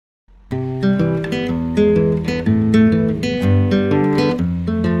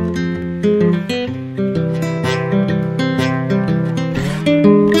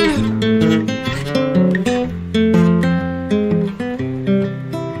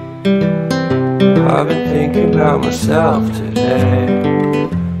I've been thinking about myself today,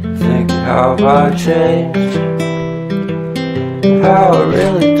 thinking how have I changed, how I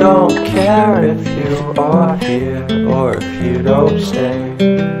really don't care if you are here or if you don't stay.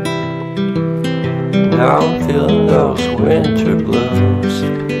 Now I'm feeling those winter blues,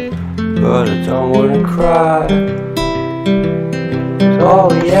 but I don't wanna cry. All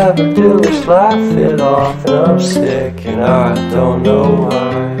we ever do is laugh it off, and I'm sick and I don't know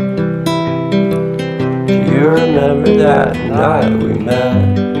why. Do you remember that night we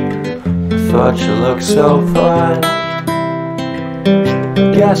met? I thought you looked so fine.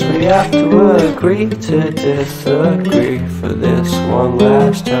 Guess we have to agree to disagree for this one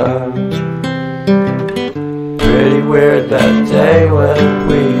last time. Pretty weird that day when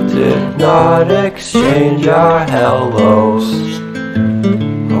we did not exchange our hellos.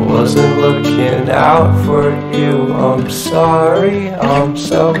 I wasn't looking out for you, I'm sorry, I'm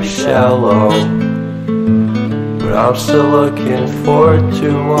so shallow. But I'm still looking forward to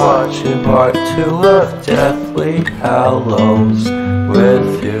watching part 2 of Deathly Hallows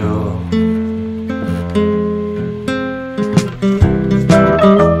with you.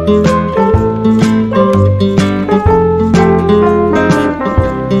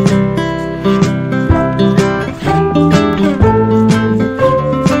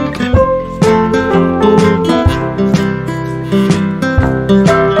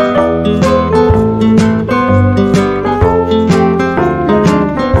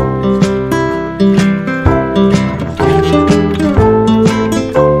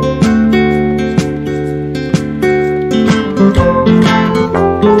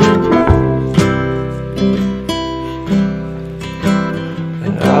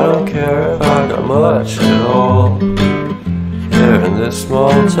 Much at all here in this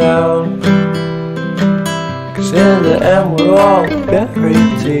small town, 'cause in the end we're all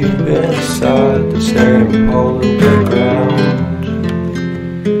buried deep inside the same hole in the ground.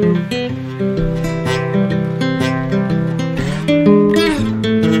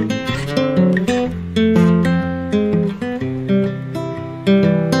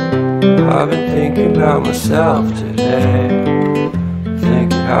 I've been thinking about myself today,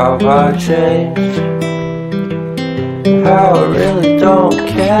 how have I changed, how I really don't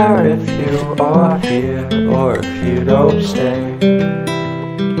care if you are here or if you don't stay.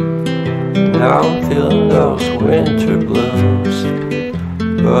 Now I'm feeling those winter blues,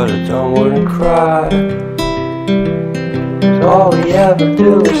 but I don't wanna cry. All we ever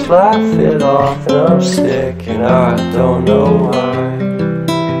do is laugh it off, and I'm sick and I don't know why.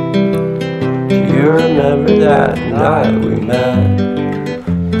 Do you remember that night we met?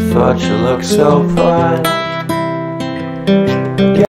 Thought you looked so fine.